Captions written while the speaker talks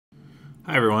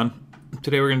Hi everyone.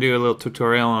 Today we're going to do a little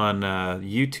tutorial on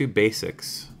YouTube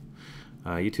basics.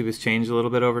 YouTube has changed a little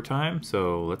bit over time,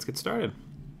 so let's get started.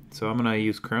 So I'm going to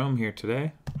use Chrome here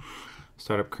today.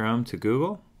 Start up Chrome to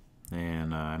Google,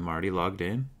 and I'm already logged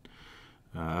in.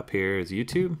 Up here is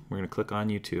YouTube. We're going to click on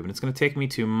YouTube, and it's going to take me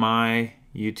to my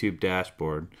YouTube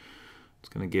dashboard. It's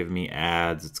going to give me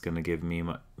ads. It's going to give me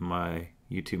my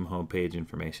YouTube homepage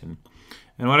information.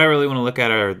 And what I really want to look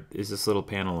at is this little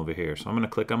panel over here. So I'm going to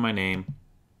click on my name,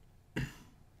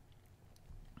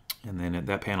 and then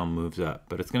that panel moves up.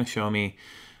 But it's going to show me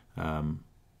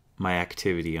my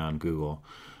activity on Google.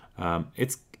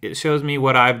 It shows me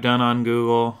what I've done on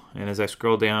Google, and as I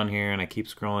scroll down here, and I keep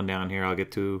scrolling down here, I'll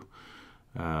get to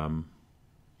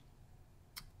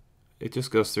it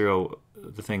just goes through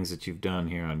the things that you've done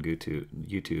here on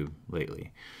YouTube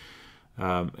lately.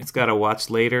 It's got a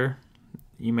watch later.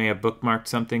 You may have bookmarked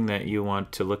something that you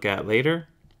want to look at later.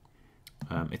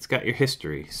 It's got your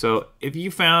history. So if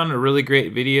you found a really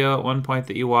great video at one point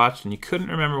that you watched and you couldn't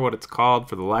remember what it's called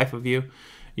for the life of you,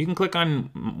 you can click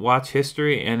on Watch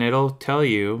History and it'll tell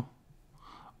you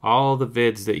all the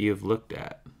vids that you've looked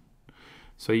at.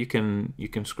 So you can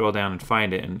scroll down and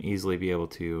find it and easily be able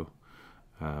to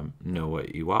know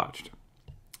what you watched.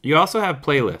 You also have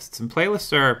playlists, and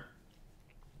playlists are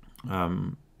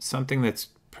something that's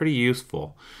pretty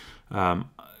useful.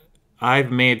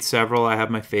 I've made several. I have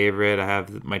my favorite. I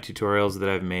have my tutorials that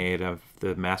I've made. I have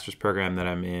the master's program that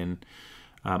I'm in.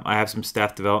 I have some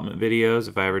staff development videos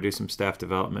if I ever do some staff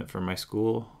development for my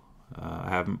school. I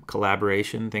have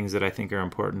collaboration, things that I think are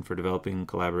important for developing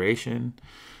collaboration.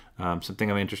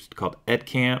 Something I'm interested in called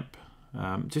EdCamp.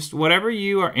 Just whatever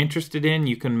you are interested in,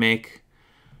 you can make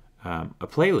a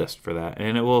playlist for that,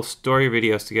 and it will store your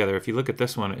videos together. If you look at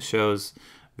this one, it shows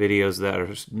videos that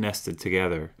are nested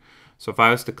together. So if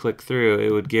I was to click through,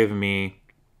 it would give me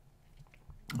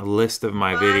a list of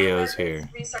my videos here.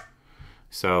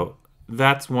 So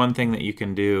that's one thing that you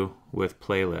can do with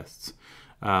playlists.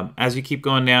 As you keep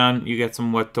going down, you get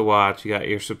some what to watch, you got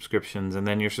your subscriptions, and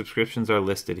then your subscriptions are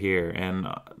listed here. And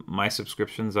my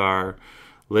subscriptions are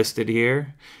listed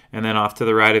here. And then off to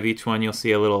the right of each one, you'll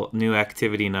see a little new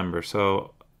activity number.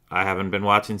 So I haven't been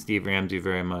watching Steve Ramsey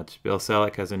very much. Bill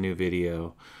Selleck has a new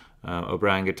video.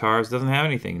 O'Brien Guitars doesn't have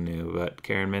anything new, but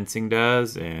Karen Mensing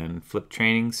does, and Flip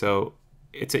Training. So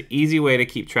it's an easy way to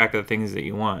keep track of the things that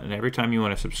you want. And every time you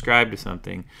want to subscribe to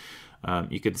something,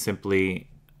 you could simply,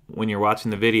 when you're watching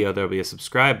the video, there'll be a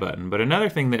subscribe button. But another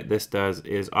thing that this does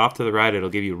is off to the right, it'll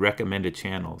give you recommended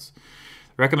channels.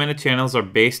 Recommended channels are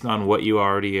based on what you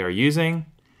already are using.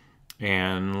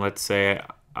 And let's say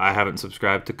I haven't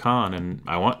subscribed to Khan and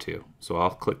I want to. So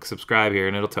I'll click subscribe here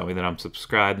and it'll tell me that I'm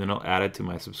subscribed, and it'll add it to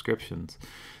my subscriptions.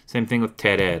 Same thing with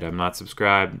TED Ed. I'm not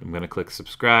subscribed. I'm going to click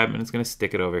subscribe and it's going to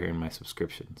stick it over here in my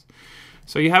subscriptions.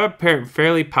 So you have a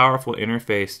fairly powerful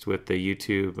interface with the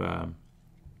YouTube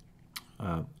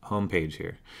homepage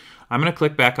here. I'm going to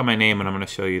click back on my name and I'm going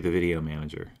to show you the video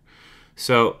manager.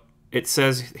 So it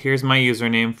says, here's my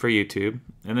username for YouTube.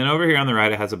 And then over here on the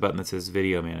right, it has a button that says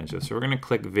Video Manager. So we're going to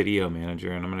click Video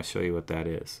Manager, and I'm going to show you what that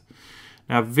is.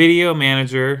 Now, Video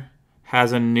Manager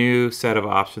has a new set of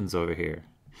options over here.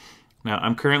 Now,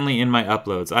 I'm currently in my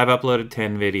uploads. I've uploaded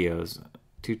 10 videos,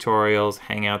 tutorials,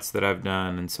 hangouts that I've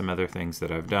done, and some other things that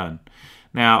I've done.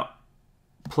 Now,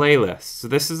 playlists. So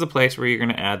this is the place where you're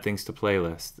going to add things to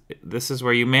playlists. This is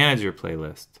where you manage your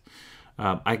playlist.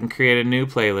 I can create a new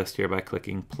playlist here by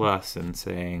clicking plus and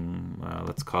saying,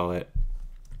 let's call it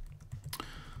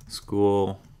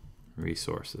School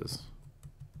Resources.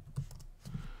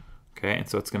 Okay, and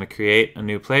so it's going to create a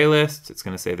new playlist. It's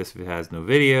going to say this has no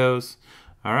videos.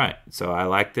 All right, so I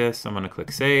like this. I'm going to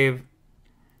click Save.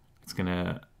 It's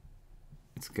gonna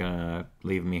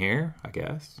leave me here, I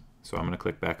guess. So I'm going to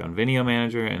click back on Video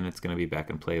Manager, and it's going to be back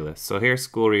in Playlist. So here's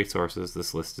School Resources.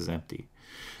 This list is empty.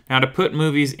 Now to put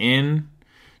movies in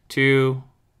to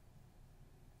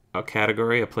a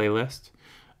category, a playlist,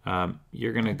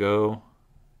 you're going to go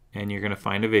and you're going to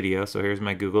find a video. So here's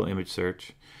my Google image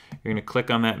search. You're going to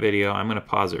click on that video. I'm going to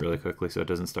pause it really quickly so it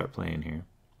doesn't start playing here.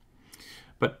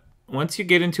 But once you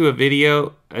get into a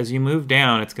video, as you move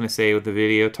down, it's going to say with the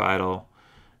video title,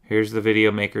 here's the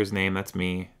video maker's name, that's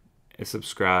me.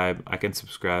 Subscribe. I can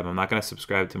subscribe. I'm not going to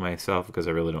subscribe to myself because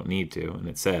I really don't need to, and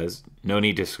it says no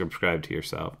need to subscribe to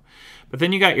yourself. But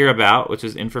then you got your about, which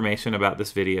is information about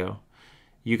this video.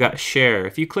 You got share.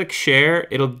 If you click share,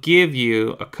 it'll give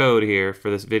you a code here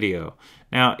for this video.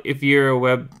 Now if you're a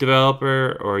web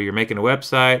developer, or you're making a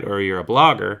website, or you're a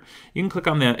blogger, you can click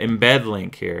on the embed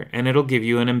link here and it'll give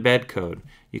you an embed code.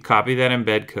 You copy that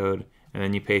embed code and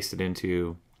then you paste it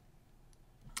into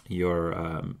your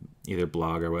either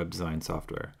blog or web design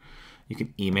software. You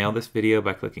can email this video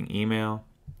by clicking email.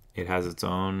 It has its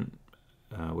own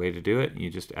way to do it. You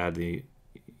just add the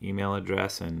email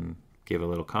address and give a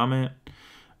little comment.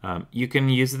 You can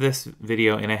use this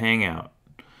video in a Hangout,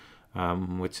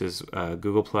 which is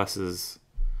Google Plus's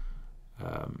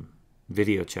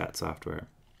video chat software.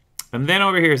 And then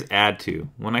over here is Add To.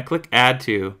 When I click Add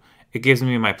To, it gives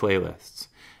me my playlists.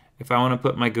 If I want to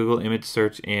put my Google image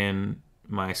search in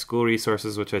my school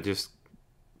resources, which I just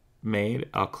made,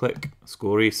 I'll click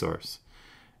School Resource.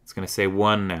 It's going to say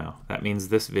 1 now. That means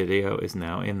this video is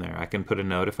now in there. I can put a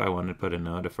note if I want to put a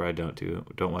note. If I don't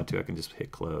want to, I can just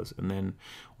hit close. And then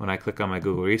when I click on my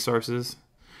Google Resources,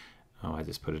 I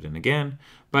just put it in again.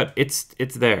 But it's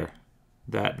there.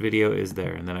 That video is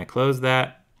there. And then I close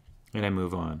that and I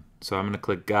move on. So I'm going to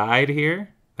click Guide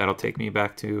here. That'll take me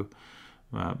back to,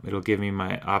 it'll give me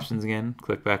my options again.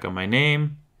 Click back on my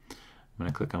name. I'm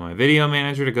going to click on my video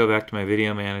manager to go back to my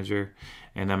video manager,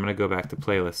 and I'm going to go back to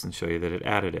playlists and show you that it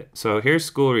added it. So here's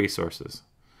school resources,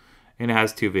 and it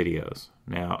has 2 videos.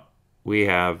 Now we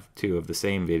have 2 of the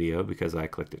same video because I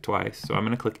clicked it twice. So I'm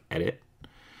going to click edit.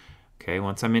 Okay,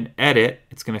 once I'm in edit,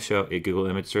 it's going to show a Google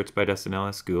image search by Dustin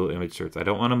Ellis, Google image search. I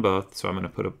don't want them both, so I'm going to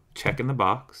put a check in the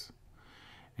box,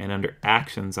 and under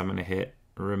actions I'm going to hit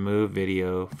remove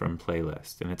video from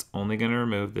playlist, and it's only going to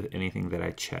remove anything that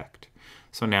I checked.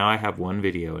 So now I have 1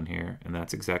 video in here, and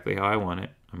that's exactly how I want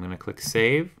it. I'm going to click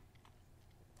Save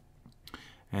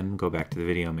and go back to the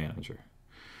video manager.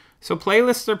 So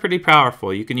playlists are pretty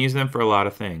powerful. You can use them for a lot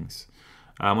of things.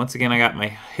 Once again, I got my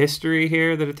history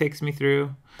here that it takes me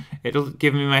through. It'll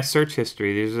give me my search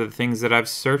history. These are the things that I've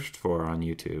searched for on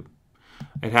YouTube.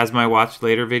 It has my watch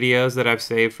later videos that I've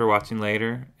saved for watching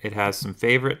later. It has some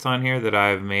favorites on here that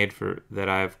I've made that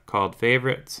I've called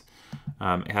favorites.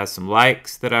 It has some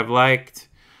likes that I've liked.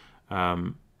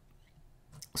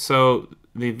 So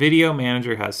the video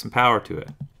manager has some power to it.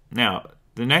 Now,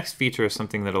 the next feature is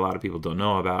something that a lot of people don't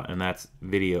know about, and that's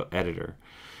video editor.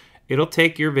 It'll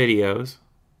take your videos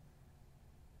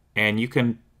and you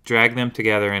can drag them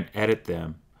together and edit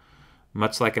them,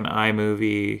 much like an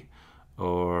iMovie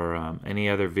or any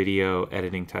other video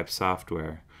editing type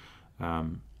software.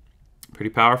 Pretty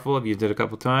powerful. I've used it a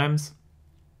couple times.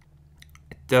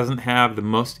 Doesn't have the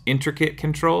most intricate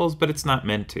controls, but it's not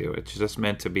meant to. It's just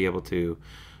meant to be able to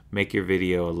make your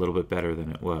video a little bit better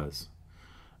than it was.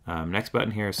 Next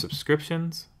button here is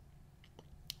subscriptions.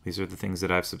 These are the things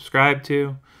that I've subscribed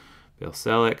to. Bill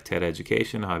Selleck, TED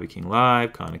Education, Hobby King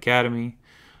Live, Khan Academy.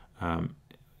 A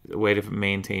way to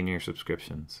maintain your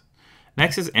subscriptions.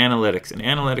 Next is analytics, and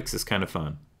analytics is kind of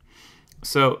fun.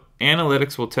 So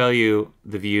analytics will tell you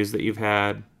the views that you've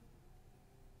had,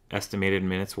 estimated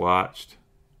minutes watched.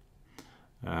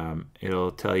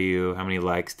 It'll tell you how many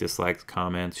likes, dislikes,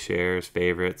 comments, shares,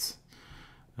 favorites.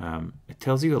 It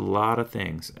tells you a lot of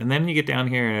things. And then you get down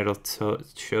here and it'll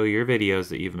show your videos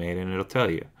that you've made, and it'll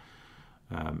tell you.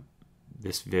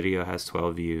 This video has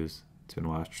 12 views. It's been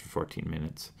watched for 14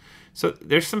 minutes. So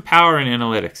there's some power in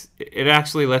analytics. It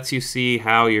actually lets you see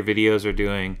how your videos are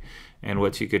doing and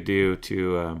what you could do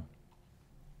to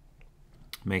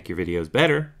make your videos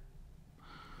better.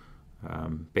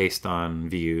 Based on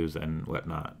views and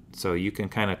whatnot. So you can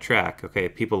kind of track, okay,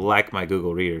 people like my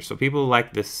Google Reader. So people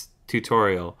like this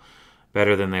tutorial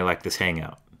better than they like this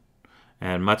Hangout.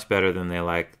 And much better than they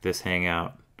like this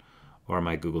Hangout or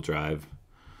my Google Drive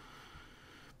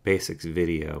Basics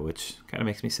video, which kind of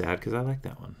makes me sad because I like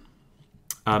that one.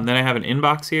 Then I have an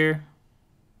inbox here.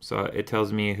 So it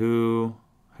tells me who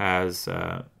has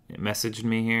messaged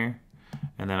me here.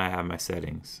 And then I have my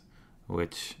settings,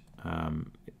 which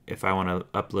if I want to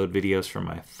upload videos from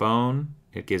my phone,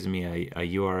 it gives me a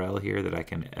URL here that I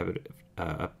can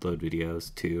upload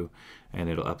videos to, and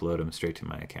it'll upload them straight to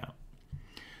my account.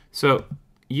 So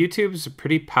YouTube is a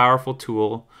pretty powerful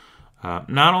tool,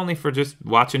 not only for just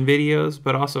watching videos,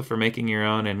 but also for making your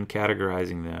own and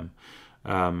categorizing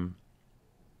them.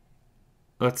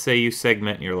 Let's say you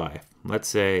segment your life. Let's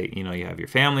say you have your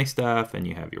family stuff, and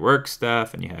you have your work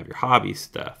stuff, and you have your hobby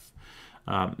stuff.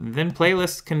 Then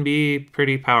playlists can be a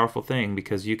pretty powerful thing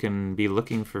because you can be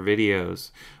looking for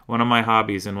videos. One of my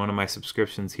hobbies and one of my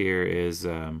subscriptions here is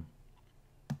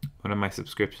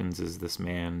this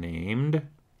man named,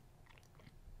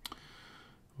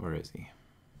 where is he?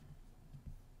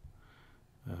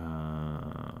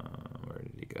 Where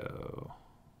did he go?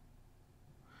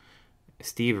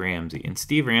 Steve Ramsey. And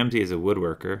Steve Ramsey is a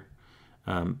woodworker.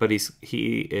 But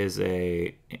he is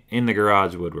a in the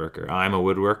garage woodworker. I'm a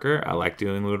woodworker. I like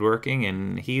doing woodworking,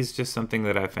 and he's just something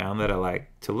that I found that I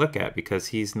like to look at because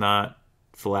he's not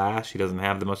flash. He doesn't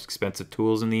have the most expensive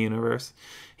tools in the universe.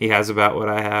 He has about what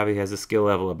I have. He has a skill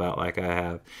level about like I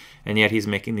have. And yet he's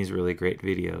making these really great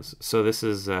videos. So this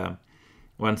is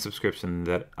one subscription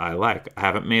that I like. I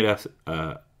haven't made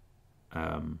a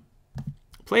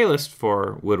playlist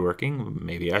for woodworking.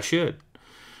 Maybe I should.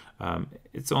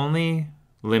 It's only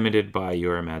limited by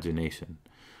your imagination.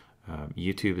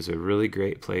 YouTube is a really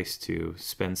great place to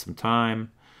spend some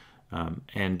time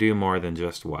and do more than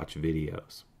just watch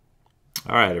videos.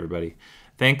 All right, everybody.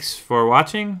 Thanks for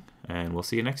watching, and we'll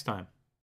see you next time.